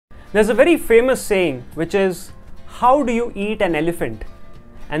There's a very famous saying which is, how do you eat an elephant?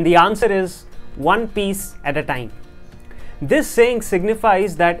 And the answer is, one piece at a time. This saying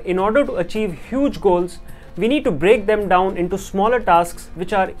signifies that in order to achieve huge goals, we need to break them down into smaller tasks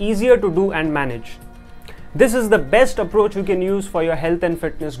which are easier to do and manage. This is the best approach you can use for your health and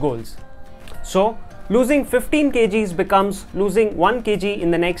fitness goals. So, losing 15 kgs becomes losing 1 kg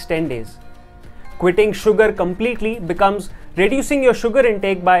in the next 10 days. Quitting sugar completely becomes reducing your sugar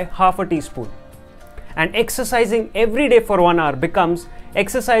intake by half a teaspoon. And exercising every day for 1 hour becomes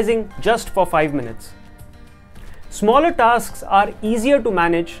exercising just for 5 minutes. Smaller tasks are easier to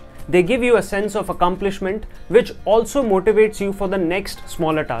manage. They give you a sense of accomplishment, which also motivates you for the next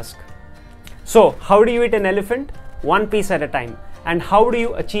smaller task. So, how do you eat an elephant? One piece at a time. And how do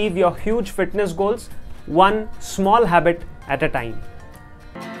you achieve your huge fitness goals? One small habit at a time.